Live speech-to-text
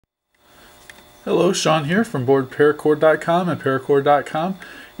Hello, Sean here from BoredParacord.com and Paracord.com,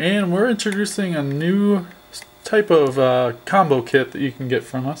 and we're introducing a new type of combo kit that you can get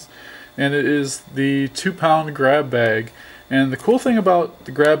from us, and it is the 2-pound grab bag. And the cool thing about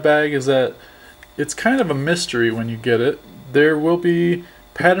the grab bag is that it's kind of a mystery when you get it. There will be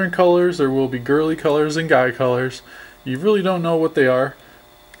pattern colors, there will be girly colors and guy colors. You really don't know what they are.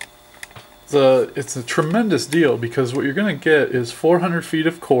 It's a tremendous deal because what you're going to get is 400 feet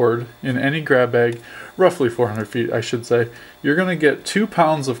of cord in any grab bag, roughly 400 feet I should say. You're going to get 2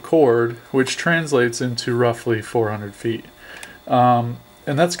 pounds of cord, which translates into roughly 400 feet. And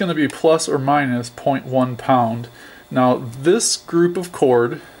that's going to be plus or minus 0.1 pound. Now this group of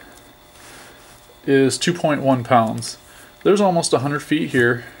cord is 2.1 pounds. There's almost 100 feet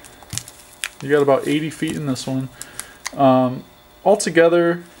here. You got about 80 feet in this one.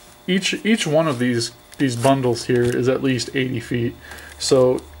 Altogether, each one of these bundles here is at least 80 feet.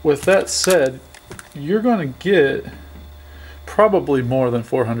 So with that said, you're going to get probably more than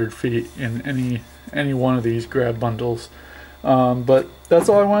 400 feet in any one of these grab bundles. But that's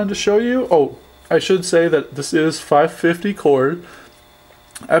all I wanted to show you. Oh, I should say that this is 550 cord.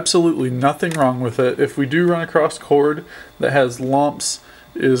 Absolutely nothing wrong with it. If we do run across cord that has lumps,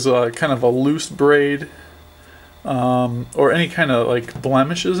 is kind of a loose braid, or any kind of like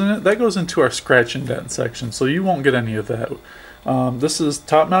blemishes in it, that goes into our scratch and dent section, so you won't get any of that. This is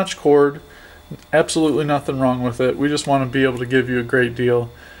top-notch cord, absolutely nothing wrong with it. We just want to be able to give you a great deal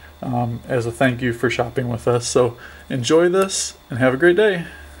as a thank you for shopping with us. So enjoy this and have a great day.